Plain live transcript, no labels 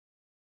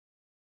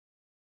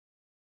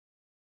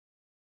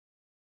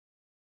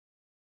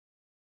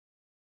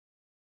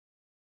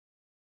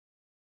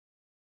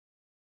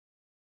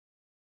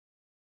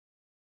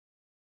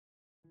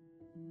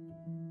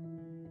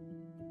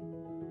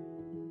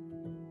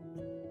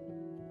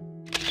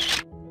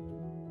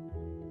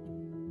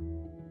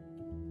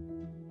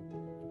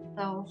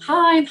So,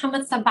 hi,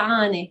 Mohammad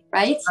Sabaaneh,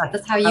 right?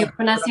 That's how you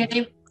pronounce your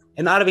name?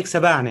 In Arabic,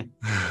 Sabaaneh.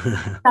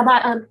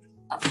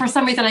 For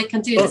some reason, I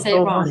continue to say it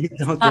Don't wrong. worry,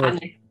 don't worry.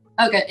 Sabaaneh.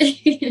 Okay.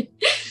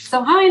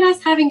 So, hi,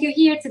 nice having you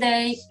here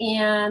today.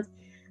 And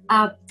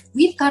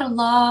we've got a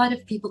lot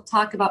of people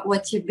talk about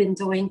what you've been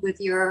doing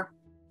with your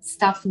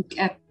stuff,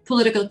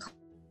 political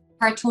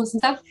cartoons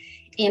and stuff.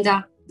 And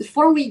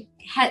before we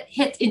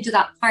hit into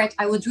that part,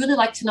 I would really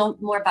like to know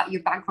more about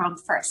your background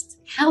first.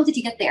 How did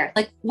you get there?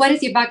 Like, what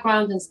is your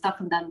background and stuff,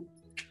 and then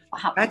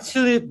what happened?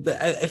 Actually,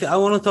 if I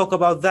want to talk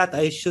about that,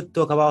 I should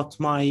talk about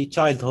my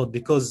childhood,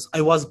 because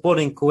I was born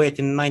in Kuwait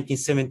in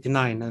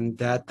 1979,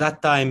 and at that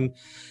time,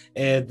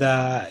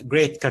 the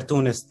great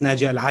cartoonist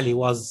Naji Al-Ali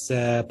was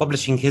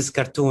publishing his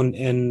cartoon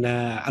in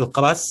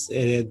Al-Qabas,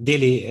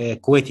 daily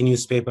Kuwaiti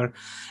newspaper.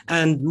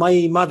 And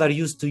my mother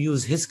used to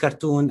use his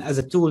cartoon as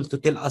a tool to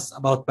tell us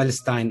about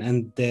Palestine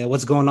and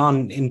what's going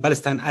on in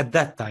Palestine at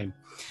that time.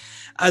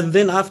 And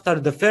then after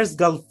the first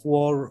Gulf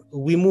War,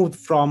 we moved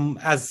from,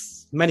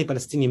 as many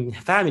Palestinian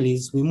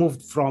families, we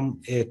moved from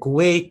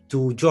Kuwait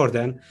to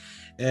Jordan.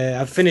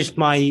 I finished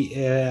my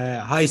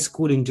high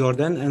school in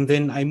Jordan, and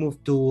then I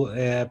moved to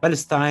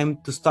Palestine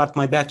to start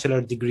my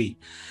bachelor degree.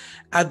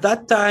 At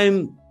that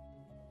time,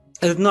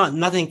 there's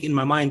nothing in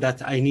my mind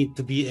that I need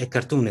to be a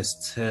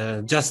cartoonist.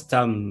 Just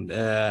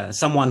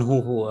someone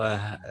who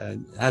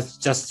has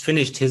just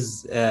finished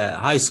his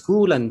high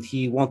school, and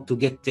he wants to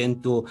get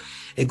into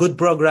a good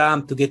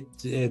program to get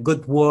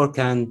good work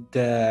and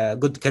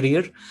good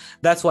career.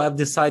 That's why I've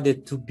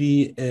decided to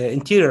be an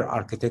interior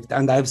architect,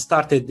 and I've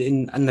started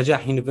in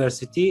Al-Najah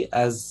University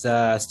as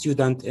a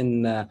student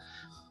in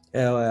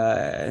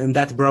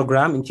that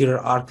program, interior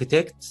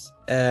architect.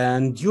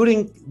 And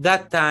during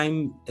that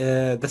time,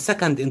 the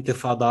second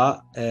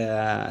Intifada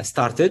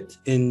started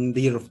in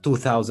the year of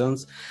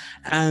 2000s.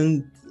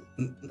 And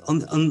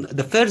on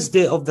the first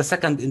day of the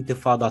second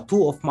Intifada,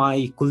 two of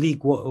my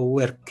colleagues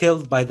were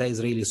killed by the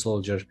Israeli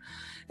soldier.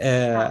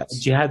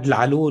 Jihad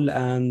Al-Alul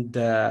and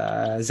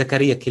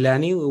Zakaria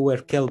Kilani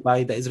were killed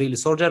by the Israeli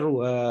soldier.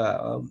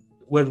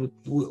 Where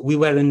we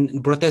were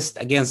in protest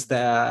against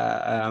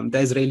the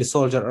Israeli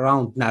soldier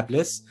around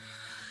Nablus.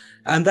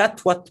 And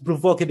that's what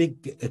provoked a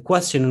big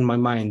question in my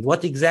mind: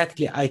 what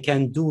exactly I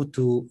can do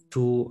to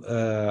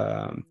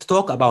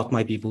talk about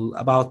my people,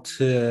 about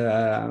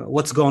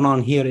what's going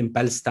on here in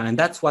Palestine.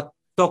 That's what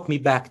took me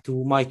back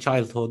to my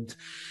childhood,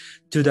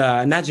 to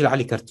the Naji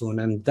Ali cartoon,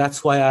 and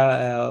that's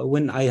why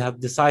when I have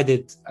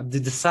decided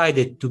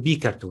to be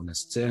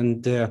cartoonist.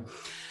 And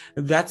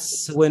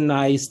that's when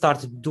I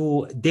started to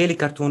do daily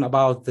cartoon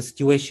about the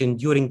situation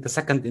during the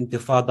second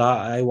Intifada.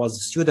 I was a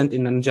student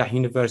in Najah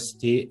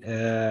University.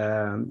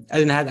 I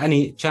didn't have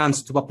any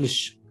chance to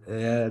publish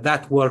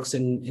that works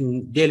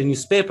in daily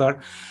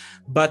newspaper,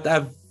 but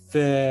I've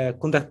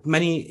conducted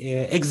many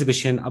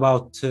exhibition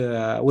about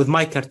with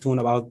my cartoon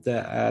about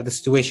the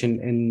situation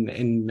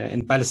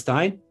in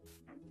Palestine.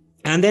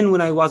 And then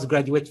when I was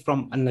graduated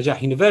from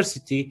Najah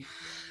University,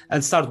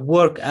 and start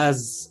work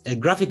as a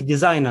graphic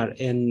designer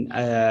in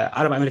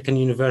Arab American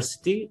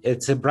University.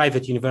 It's a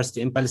private university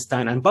in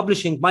Palestine, and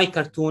publishing my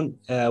cartoon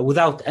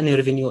without any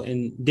revenue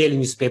in daily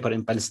newspaper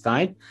in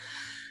Palestine.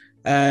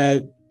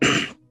 I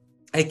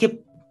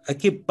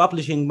keep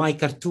publishing my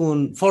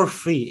cartoon for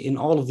free in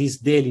all of these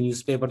daily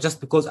newspapers, just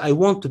because I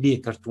want to be a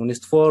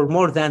cartoonist for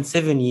more than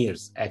 7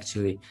 years,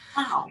 actually.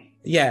 Wow.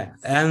 Yeah,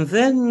 and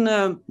then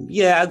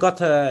I got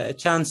a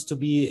chance to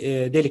be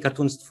a daily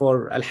cartoonist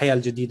for Al Hayya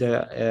Al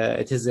Jadida.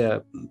 It is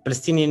a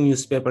Palestinian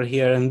newspaper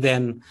here, and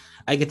then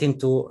I get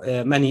into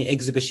many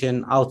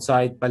exhibition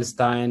outside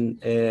Palestine,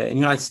 in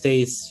United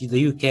States,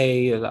 the UK,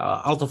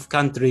 out of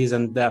countries,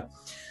 and then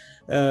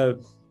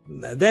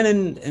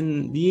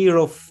in the year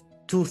of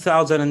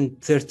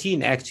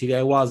 2013, actually,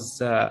 I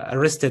was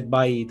arrested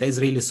by the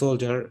Israeli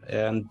soldier.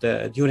 And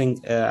during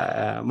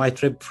my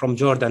trip from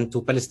Jordan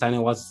to Palestine, I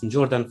was in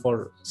Jordan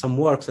for some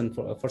works and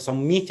for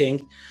some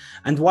meeting.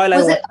 And while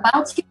was it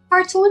about your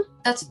cartoon?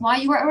 That's why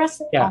you were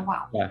arrested? Yeah, oh,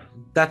 wow. Yeah,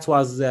 that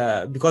was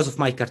because of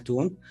my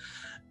cartoon.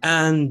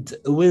 And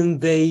when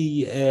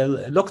they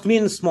locked me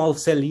in a small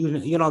cell,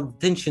 you know,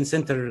 detention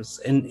centers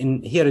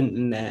in here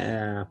in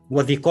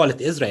what they call it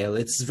Israel,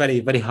 it's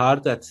very, very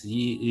hard that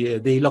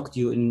they locked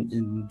you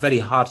in very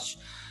harsh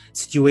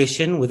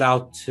situation,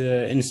 without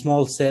in a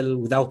small cell,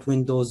 without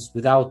windows,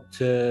 without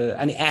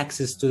any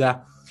access to the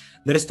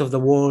rest of the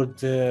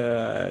world.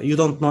 You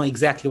don't know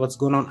exactly what's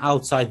going on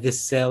outside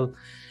this cell,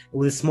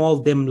 with a small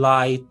dim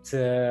light.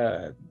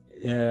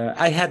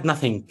 I had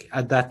nothing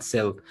at that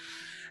cell.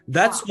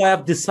 That's why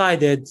I've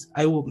decided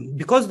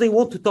because they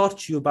want to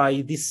torture you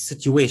by this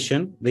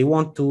situation. They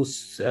want to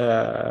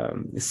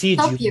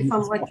stop you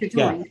from what you're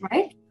doing,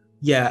 right?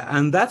 Yeah,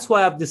 and that's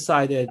why I've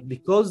decided,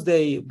 because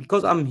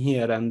I'm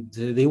here and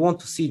they want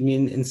to see me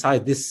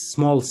inside this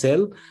small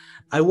cell.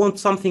 I want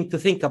something to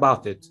think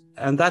about it,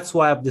 and that's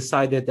why I've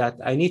decided that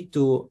I need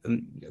to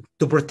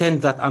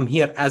pretend that I'm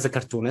here as a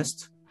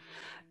cartoonist.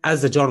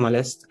 as a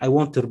journalist, I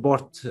want to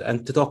report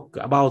and to talk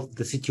about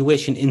the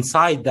situation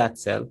inside that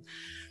cell.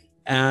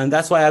 And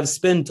that's why I've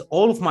spent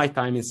all of my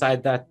time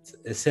inside that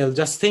cell,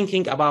 just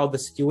thinking about the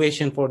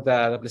situation for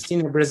the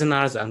Palestinian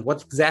prisoners and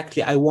what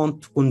exactly I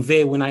want to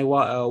convey when I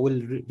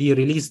will be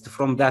released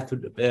from that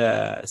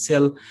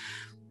cell,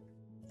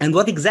 and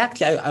what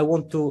exactly I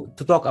want to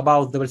talk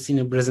about the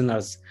Palestinian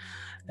prisoners.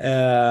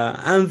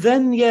 And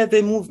then, yeah,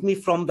 they moved me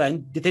from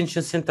the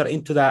detention center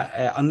into the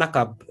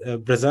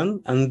Al-Nakab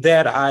prison. And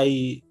there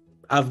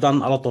I've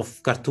done a lot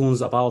of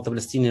cartoons about the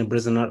Palestinian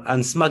prisoner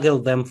and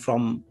smuggled them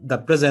from the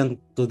prison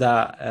to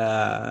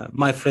the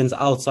my friends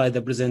outside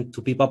the prison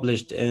to be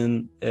published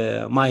in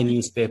my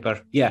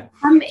newspaper. Yeah.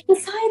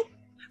 Inside?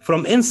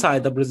 From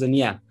inside the prison,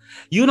 yeah.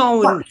 You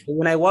know,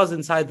 when I was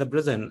inside the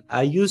prison,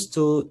 I used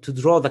to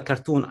draw the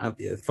cartoon.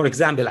 For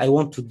example, I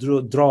want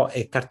to draw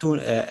a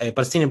cartoon, a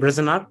Palestinian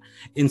prisoner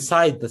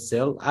inside the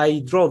cell.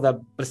 I draw the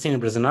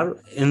Palestinian prisoner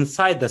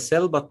inside the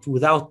cell, but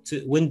without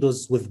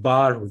windows, with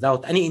bar,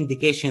 without any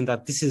indication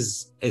that this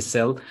is a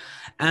cell.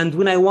 And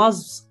when I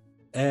was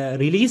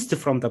released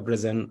from the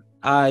prison,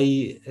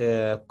 I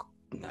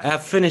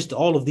have finished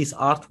all of these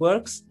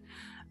artworks.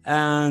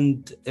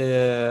 And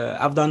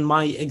I've done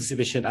my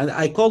exhibition, and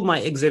I called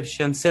my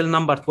exhibition cell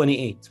number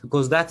 28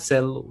 because that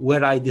cell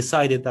where I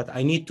decided that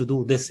I need to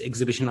do this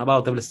exhibition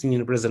about the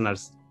Palestinian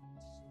prisoners.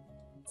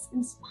 It's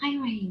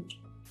inspiring.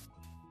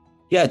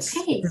 Yeah, it's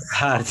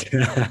hard.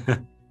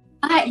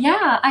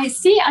 Yeah, I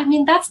see. I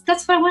mean, that's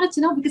what I wanted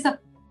to know, because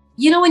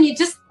you know, when you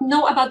just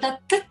know about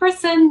that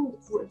person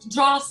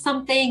draws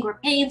something or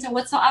paints or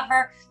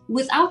whatsoever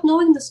without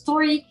knowing the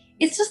story,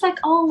 it's just like,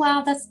 oh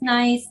wow, that's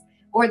nice,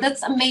 or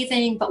that's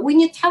amazing. But when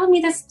you're telling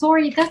me the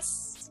story,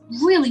 that's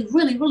really,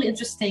 really, really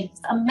interesting.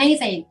 It's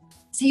amazing.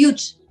 It's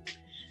huge.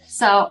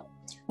 So,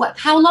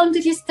 how long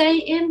did you stay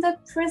in the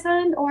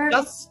prison? Or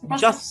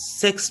just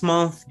 6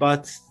 months,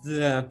 but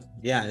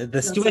yeah,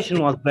 the situation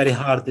was very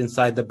hard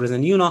inside the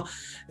prison. You know,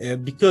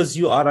 because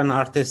you are an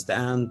artist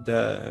and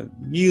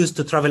you used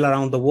to travel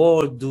around the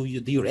world, do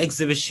your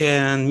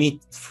exhibition,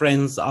 meet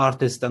friends,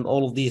 artists, and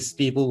all of these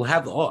people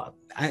have all.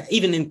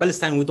 Even in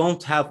Palestine, we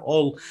don't have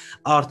all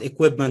art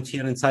equipment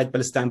here inside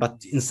Palestine,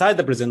 but inside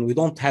the prison, we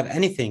don't have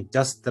anything,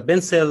 just the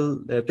pencil,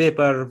 the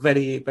paper,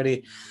 very,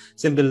 very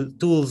simple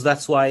tools.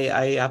 That's why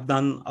I have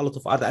done a lot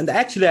of art. And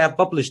actually, I have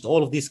published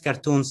all of these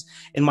cartoons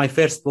in my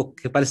first book,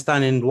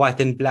 Palestine in White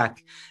and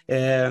Black.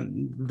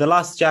 The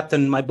last chapter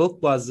in my book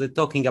was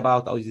talking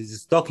about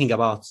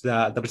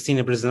the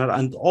Palestinian prisoner,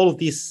 and all of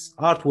these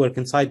artwork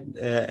inside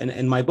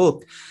in my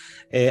book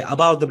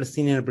about the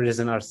Palestinian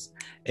prisoners.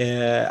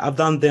 I've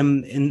done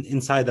them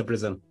inside the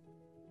prison.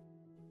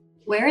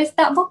 Where is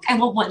that book? I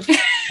want one.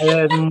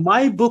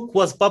 My book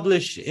was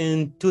published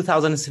in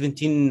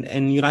 2017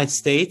 in the United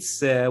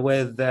States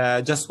with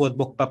Just What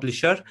Book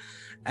Publisher.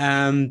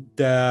 And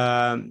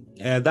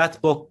that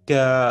book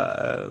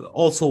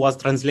also was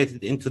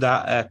translated into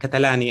the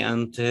Catalan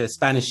and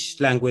Spanish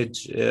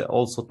language.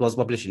 Also, it was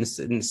published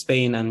in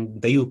Spain and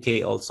the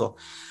UK also.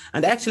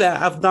 And actually, I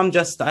have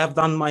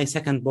done my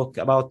second book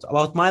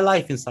about my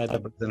life inside the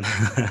prison.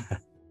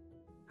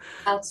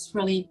 That's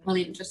really,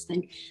 really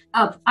interesting.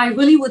 I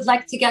really would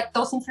like to get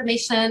those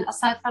information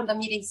aside from the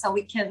meeting, so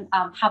we can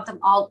have them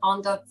all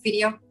on the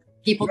video.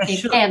 People can,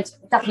 sure. And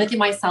definitely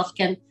myself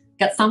can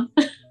get some.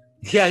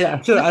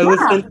 Yeah, sure.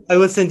 I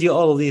will send you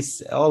all of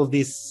these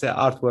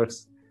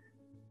artworks.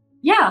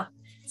 Yeah.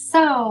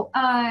 So,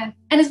 and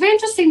it's very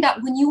interesting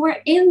that when you were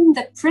in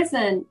the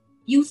prison,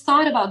 you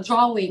thought about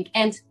drawing,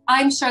 and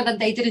I'm sure that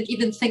they didn't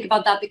even think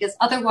about that, because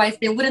otherwise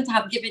they wouldn't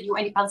have given you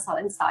any pencil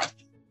inside.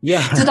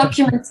 Yeah. To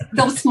document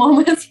those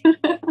moments.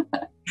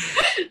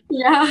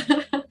 Yeah.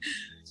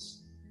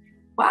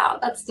 Wow,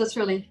 that's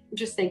really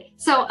interesting.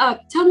 So,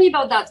 tell me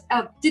about that.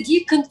 Did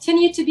you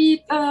continue to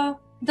be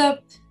the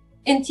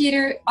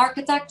interior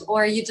architect,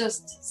 or you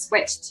just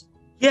switched?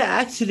 Yeah,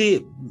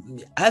 actually,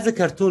 as a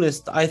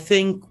cartoonist, I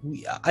think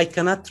I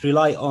cannot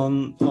rely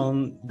on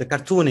the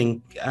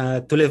cartooning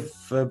to live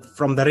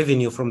from the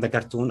revenue from the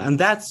cartoon, and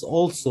that's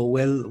also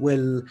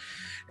will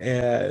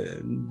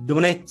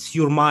dominate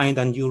your mind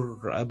and your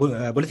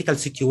political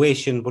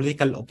situation,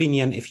 political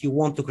opinion. If you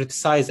want to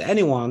criticize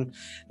anyone,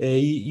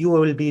 you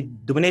will be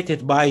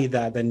dominated by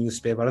the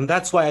newspaper, and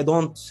that's why I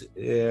don't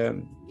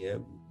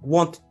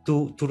want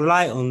to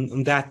rely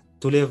on that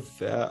to live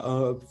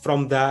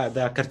from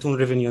the cartoon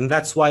revenue. And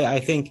that's why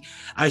I think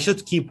I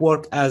should keep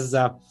work as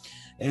an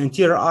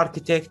interior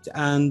architect.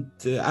 And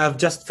I've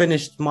just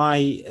finished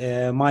my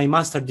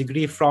master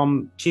degree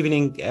from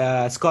Chevening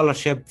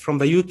scholarship from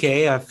the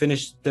UK. I've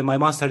finished my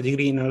master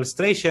degree in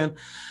illustration,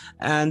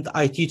 and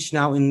I teach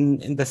now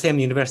in the same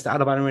university,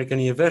 Arab American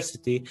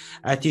University.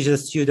 I teach the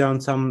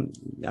students some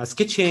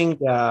sketching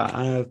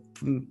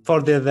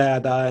for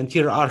the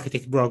interior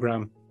architect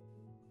program.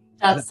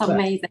 That's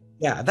amazing.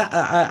 Yeah,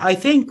 I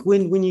think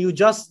when you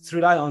just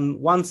rely on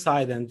one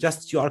side and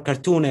just you are a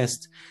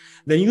cartoonist,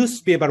 the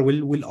newspaper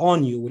will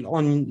own you, will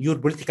own your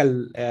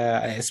political,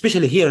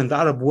 especially here in the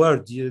Arab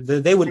world.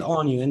 They will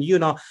own you. And you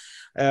know,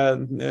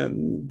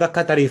 the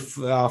Qatari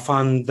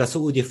fund, the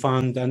Saudi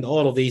fund, and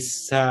all of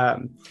these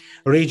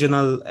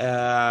regional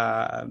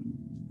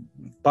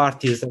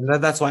parties, and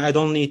that's why I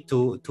don't need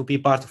to be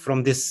part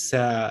from this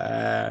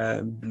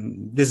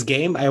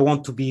game. I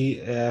want to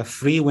be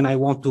free when I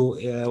want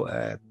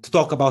to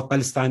talk about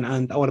Palestine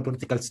and our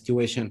political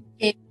situation.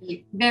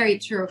 Very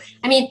true.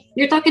 I mean,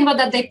 you're talking about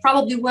that they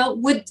probably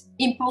would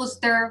impose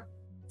their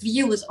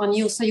views on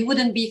you, so you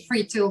wouldn't be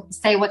free to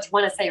say what you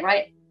want to say,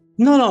 right?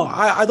 No,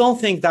 I don't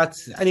think that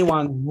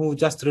anyone who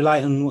just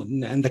rely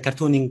on the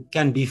cartooning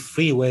can be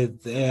free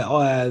with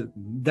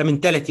the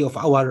mentality of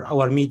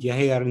our media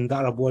here in the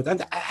Arab world,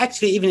 and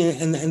actually even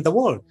in the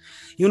world.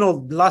 You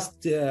know,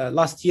 last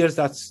years,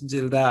 that's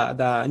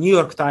the New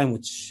York Times,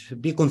 which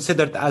be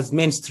considered as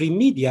mainstream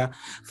media,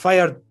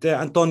 fired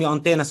Antonio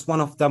Antenas,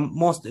 one of the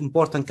most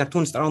important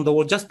cartoonists around the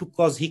world, just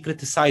because he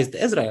criticized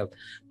Israel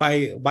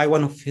by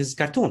one of his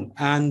cartoons.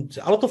 And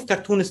a lot of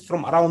cartoonists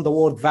from around the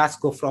world,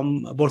 Vasco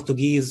from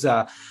Portuguese,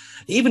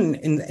 even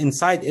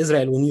inside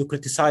Israel, when you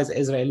criticize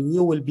Israel,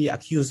 you will be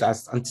accused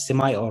as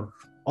anti-Semite or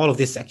all of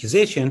this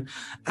accusation,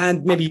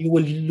 and maybe you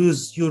will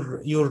lose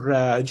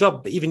your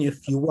job even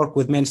if you work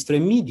with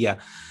mainstream media.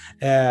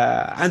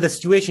 And the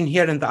situation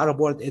here in the Arab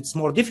world, it's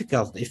more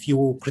difficult. If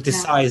you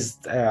criticize,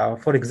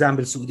 for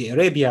example, Saudi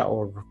Arabia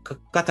or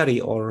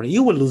Qatari, or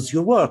you will lose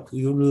your work,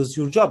 you lose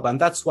your job.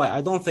 And that's why I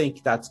don't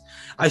think that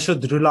I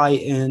should rely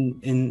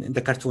in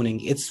the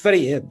cartooning. It's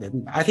very,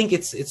 I think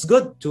it's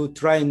good to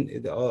try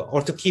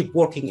or to keep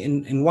working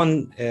in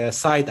one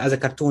side as a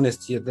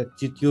cartoonist, that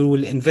you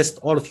will invest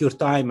all of your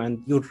time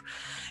and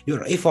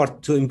your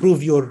effort to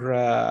improve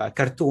your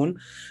cartoon.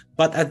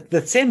 But at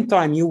the same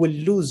time, you will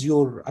lose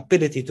your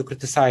ability to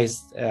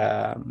criticize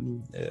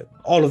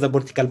all of the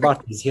political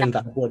parties here in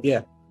the world.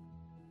 Yeah.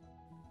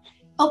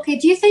 Okay,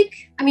 do you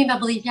think, I mean, I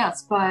believe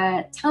yes,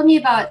 but tell me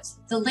about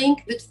the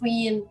link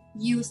between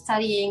you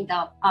studying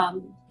the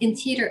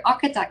interior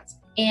architect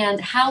and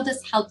how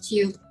this helped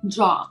you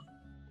draw.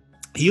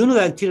 You know,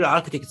 the interior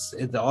architects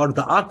or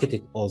the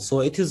architect also,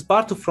 it is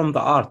part of from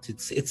the art.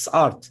 It's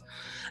art.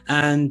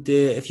 And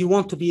if you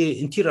want to be an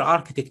interior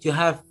architect,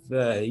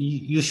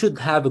 you should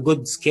have a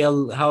good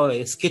skill, how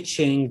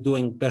sketching,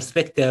 doing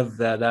perspective,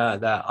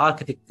 the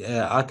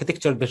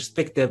architectural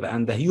perspective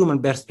and the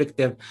human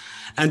perspective,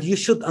 and you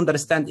should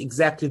understand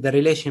exactly the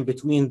relation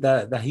between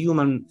the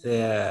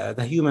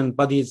human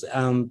bodies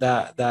and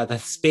the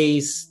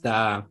space,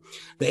 the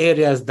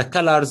areas, the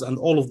colors, and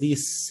all of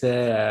these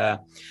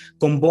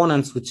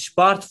components which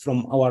part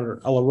from our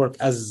work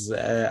as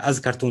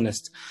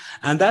cartoonists.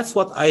 And that's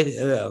what I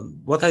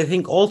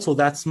think also,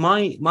 that's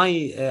my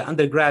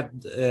undergrad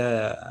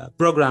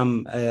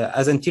program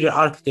as interior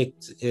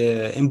architect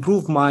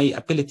improved my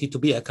ability to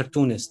be a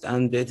cartoonist,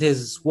 and it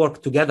is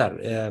work together.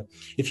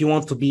 If you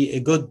want to be a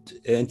good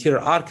interior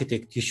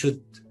architect, you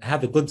should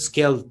have a good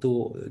skill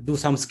to do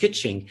some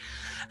sketching.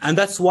 And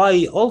that's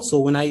why also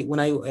when I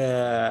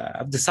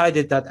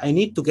decided that I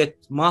need to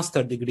get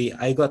master degree,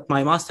 I got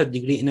my master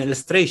degree in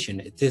illustration.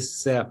 It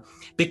is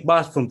big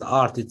part from the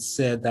art. It's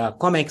the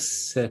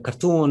comics,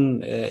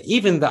 cartoon,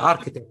 even the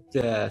architect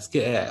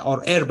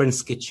or urban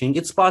sketching.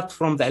 It's part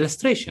from the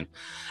illustration,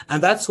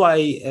 and that's why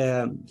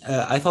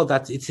I thought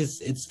that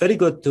it's very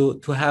good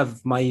to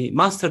have my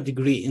master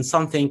degree in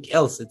something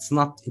else. It's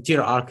not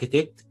interior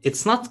architect.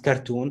 It's not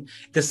cartoon.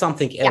 It is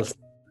something else.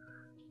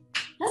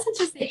 That's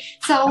interesting.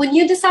 So when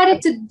you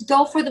decided to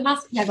go for the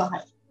master, yeah, go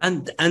ahead.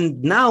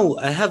 And now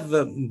I have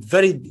a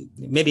very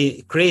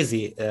maybe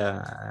crazy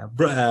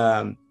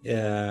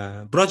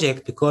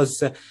project,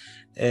 because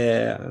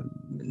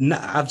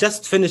I've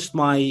just finished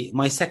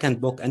my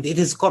second book, and it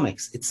is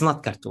comics. It's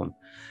not cartoon,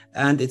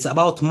 and it's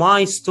about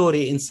my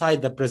story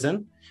inside the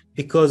prison,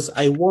 because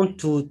I want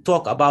to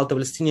talk about the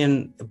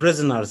Palestinian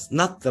prisoners,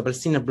 not the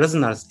Palestinian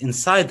prisoners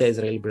inside the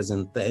Israeli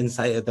prison,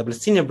 the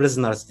Palestinian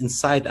prisoners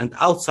inside and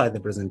outside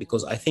the prison,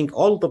 because I think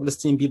all the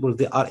Palestinian people,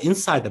 they are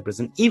inside the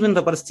prison, even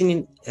the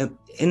Palestinian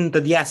in the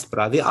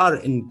diaspora, they are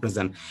in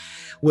prison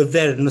with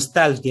their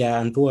nostalgia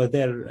and with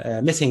their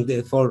missing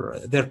for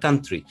their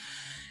country.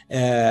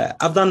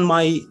 I've done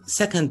my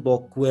second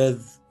book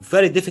with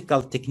very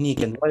difficult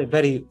technique and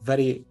very,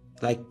 very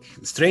like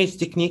strange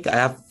technique. I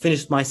have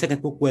finished my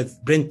second book with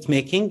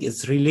printmaking.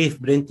 It's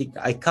relief printing.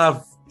 I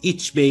carve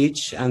each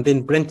page and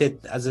then print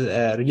it as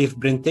a relief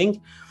printing.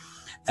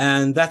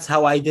 And that's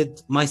how I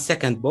did my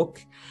second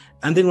book.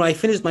 And then when I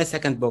finished my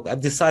second book,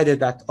 I've decided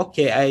that,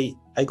 okay,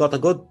 I got a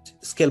good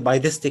skill by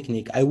this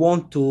technique. I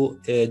want to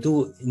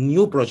do a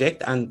new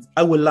project, and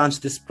I will launch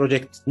this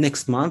project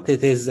next month.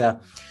 It is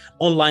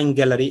online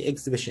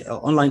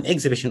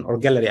exhibition or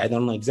gallery. I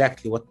don't know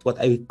exactly what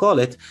I would call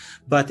it,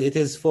 but it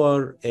is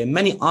for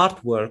many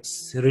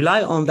artworks.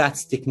 Rely on that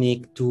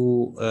technique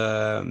to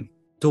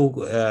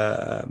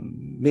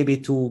maybe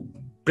to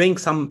bring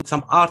some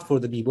art for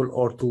the people,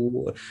 or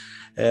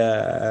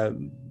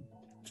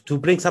to to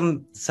bring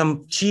some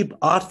cheap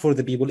art for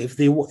the people.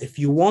 If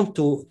you want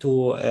to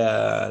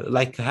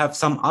like have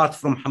some art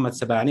from Mohammad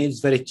Sabaaneh,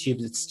 it's very cheap.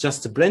 It's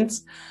just prints.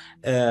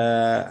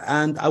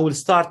 And I will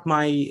start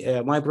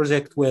my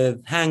project with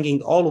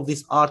hanging all of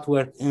this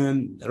artwork in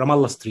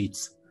Ramallah streets.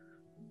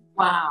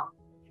 Wow.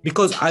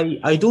 Because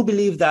I do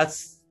believe that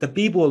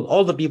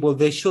all the people,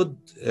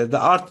 the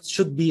art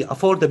should be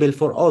affordable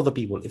for all the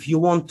people. If you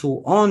want to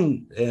own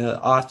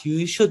art,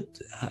 you should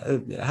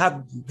have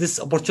this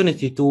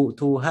opportunity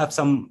to have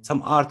some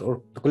art,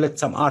 or to collect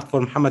some art for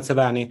Mohammad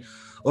Sabaaneh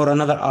or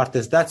another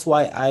artist. That's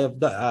why I've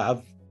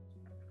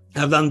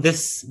done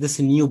this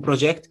new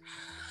project.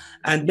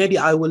 And maybe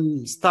I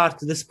will start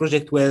this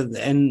project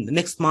in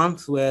next month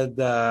with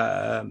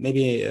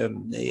maybe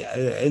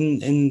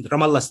in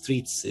Ramallah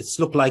streets. It's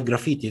look like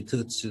graffiti. It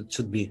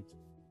should be.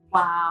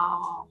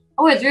 Wow.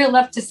 Oh, I'd really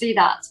love to see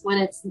that when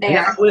it's there.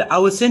 Yeah, I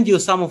will send you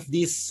some of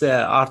these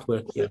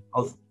artwork here.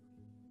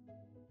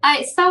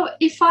 So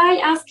if I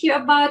ask you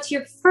about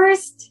your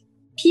first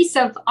piece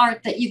of art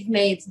that you've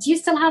made, do you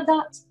still have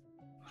that?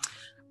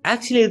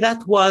 Actually,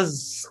 that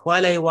was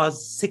while I was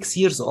 6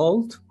 years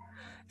old.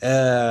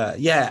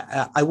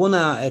 I won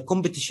a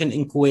competition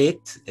in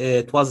Kuwait.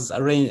 It was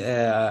arranged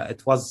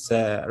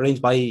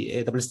by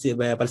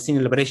the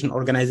Palestinian Liberation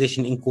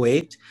Organization in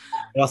Kuwait.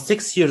 I was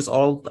 6 years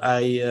old.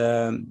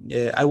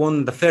 I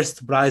won the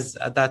first prize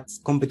at that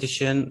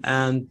competition,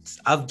 and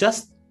I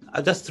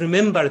just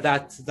remember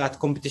that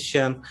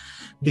competition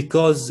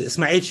because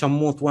Ismail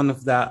Shammout, one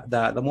of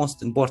the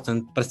most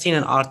important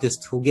Palestinian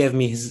artists, who gave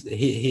me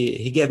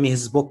he gave me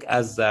his book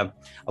as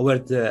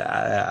award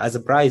as a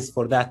prize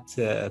for that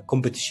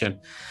competition.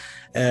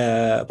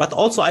 But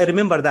also I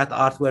remember that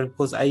artwork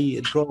because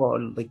I draw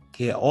like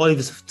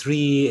olives of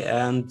tree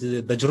and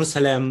the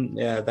Jerusalem,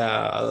 the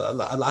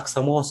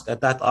Al-Aqsa Mosque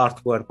at that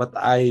artwork, but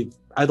I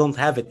don't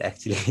have it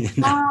actually.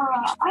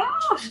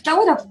 That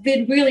would have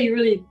been really,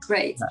 really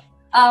great.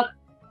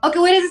 Okay,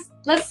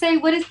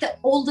 what is the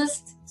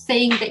oldest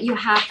thing that you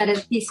have that is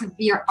a piece of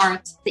your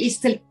art that you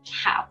still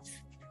have?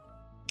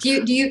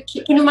 Can you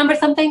remember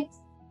something?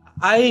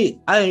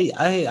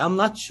 I'm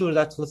not sure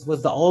that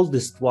was the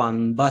oldest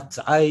one, but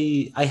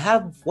I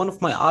have one of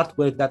my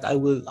artwork that I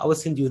will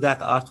send you that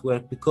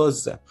artwork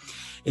because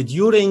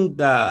during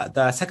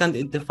the second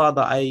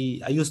Intifada I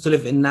used to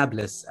live in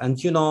Nablus, and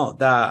you know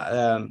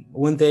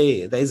when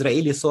the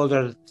Israeli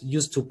soldiers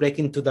used to break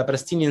into the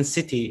Palestinian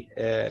city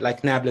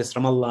like Nablus,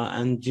 Ramallah,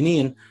 and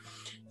Jenin,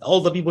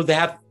 all the people, they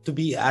have to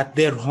be at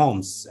their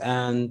homes.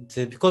 And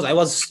because I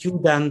was a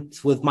student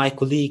with my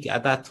colleague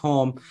at that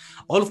home,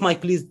 all of my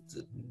colleagues,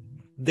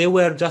 they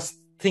were just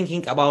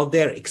thinking about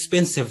their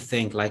expensive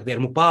thing, like their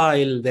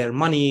mobile, their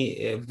money.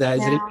 If the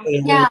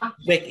Israelis will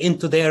break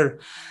into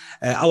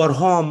our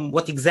home,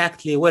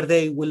 where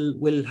they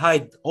will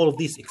hide all of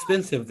these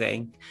expensive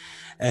things.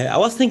 I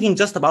was thinking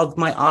just about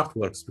my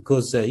artworks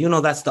because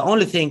that's the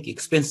only thing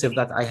expensive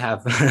that I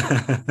have.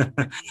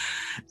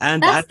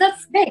 And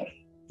that's big.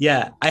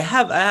 Yeah, I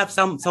have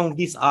some of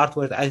these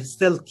artworks. I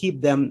still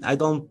keep them. I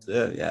don't,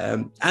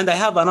 and I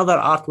have another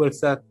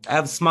artworks that I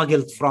have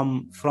smuggled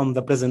from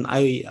the prison.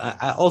 I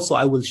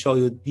will show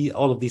you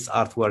all of these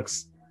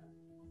artworks.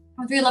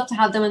 I'd really love to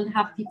have them and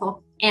have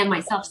people and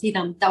myself see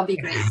them. That would be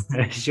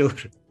great. Sure.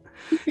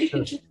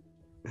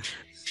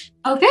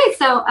 Okay,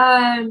 so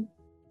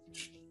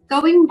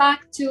going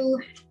back to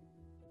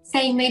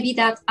saying maybe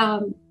that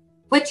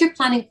what you're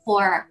planning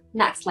for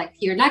next, like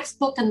your next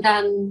book, and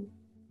then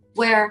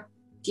where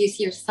do you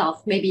see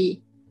yourself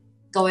maybe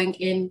going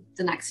in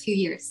the next few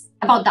years?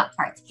 About that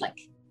part, like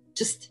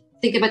just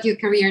think about your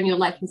career and your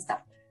life and stuff.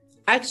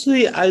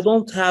 Actually, I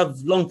don't have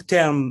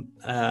long-term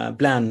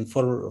plan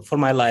for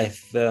my life.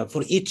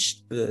 For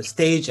each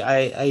stage,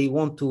 I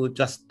want to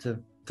just to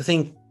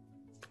think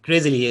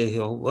crazily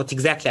what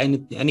exactly I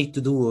need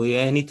to do.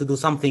 I need to do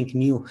something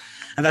new,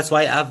 and that's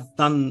why I've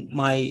done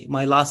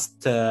my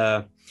last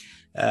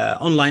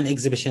online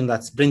exhibition,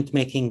 that's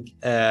printmaking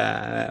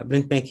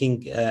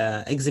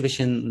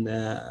exhibition.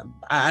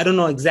 I don't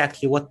know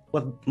exactly what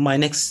my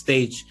next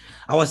stage.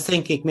 I was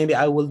thinking maybe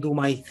I will do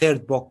my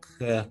third book,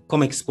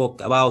 comics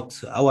book about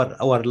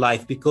our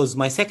life, because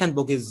my second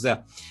book is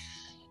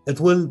it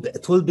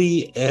will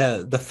be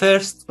the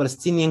first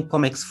Palestinian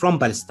comics from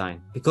Palestine,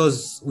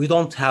 because we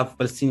don't have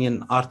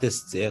Palestinian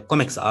artists,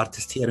 comics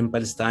artists here in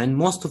Palestine.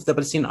 Most of the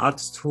Palestinian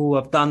artists who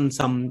have done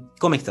some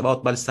comics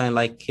about Palestine,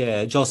 like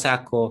Joe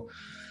Sacco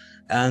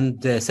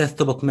and Seth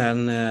Tobokman,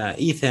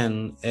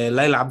 Ethan,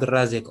 Layla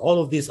Abdelrazik, all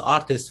of these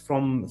artists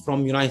from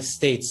United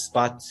States,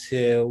 but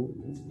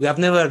we have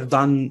never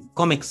done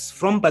comics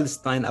from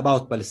Palestine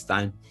about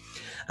Palestine.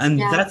 And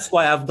that's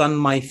why I've done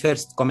my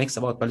first comics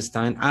about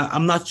Palestine.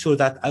 I'm not sure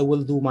that I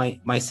will do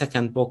my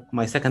second book,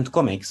 my second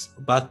comics,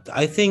 but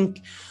I think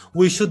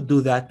we should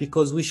do that,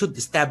 because we should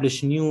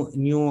establish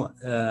new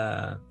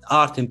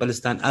art in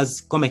Palestine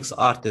as comics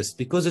artists,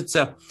 because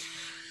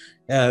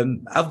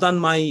I've done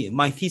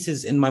my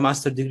thesis in my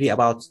master degree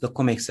about the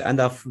comics, and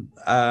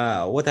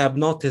what I've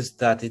noticed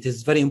that it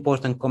is very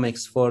important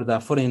comics for the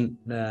foreign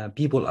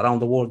people around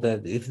the world,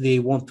 that if they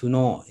want to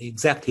know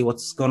exactly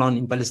what's going on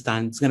in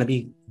Palestine, it's going to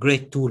be a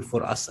great tool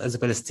for us as a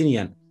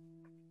Palestinian.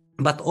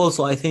 But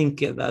also, I think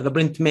the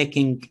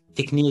printmaking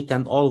technique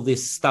and all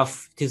this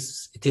stuff,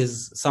 it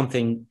is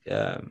something,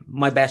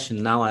 my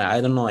passion now.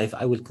 I don't know if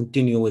I will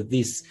continue with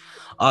this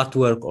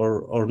artwork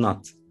or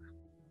not.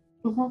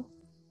 Mm-hmm.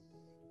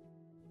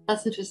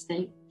 That's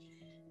interesting.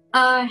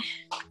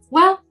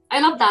 Well, I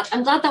love that.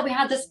 I'm glad that we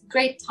had this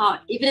great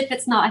talk, even if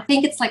it's not. I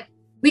think it's like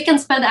we can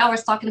spend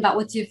hours talking about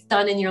what you've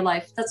done in your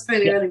life. That's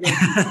really, really good.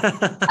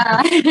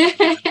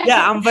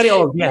 Yeah, I'm very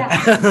old.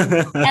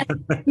 Yeah.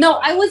 No,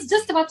 I was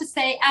just about to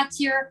say at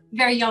your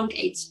very young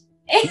age.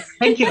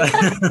 Thank you.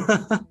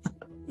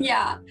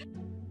 Yeah.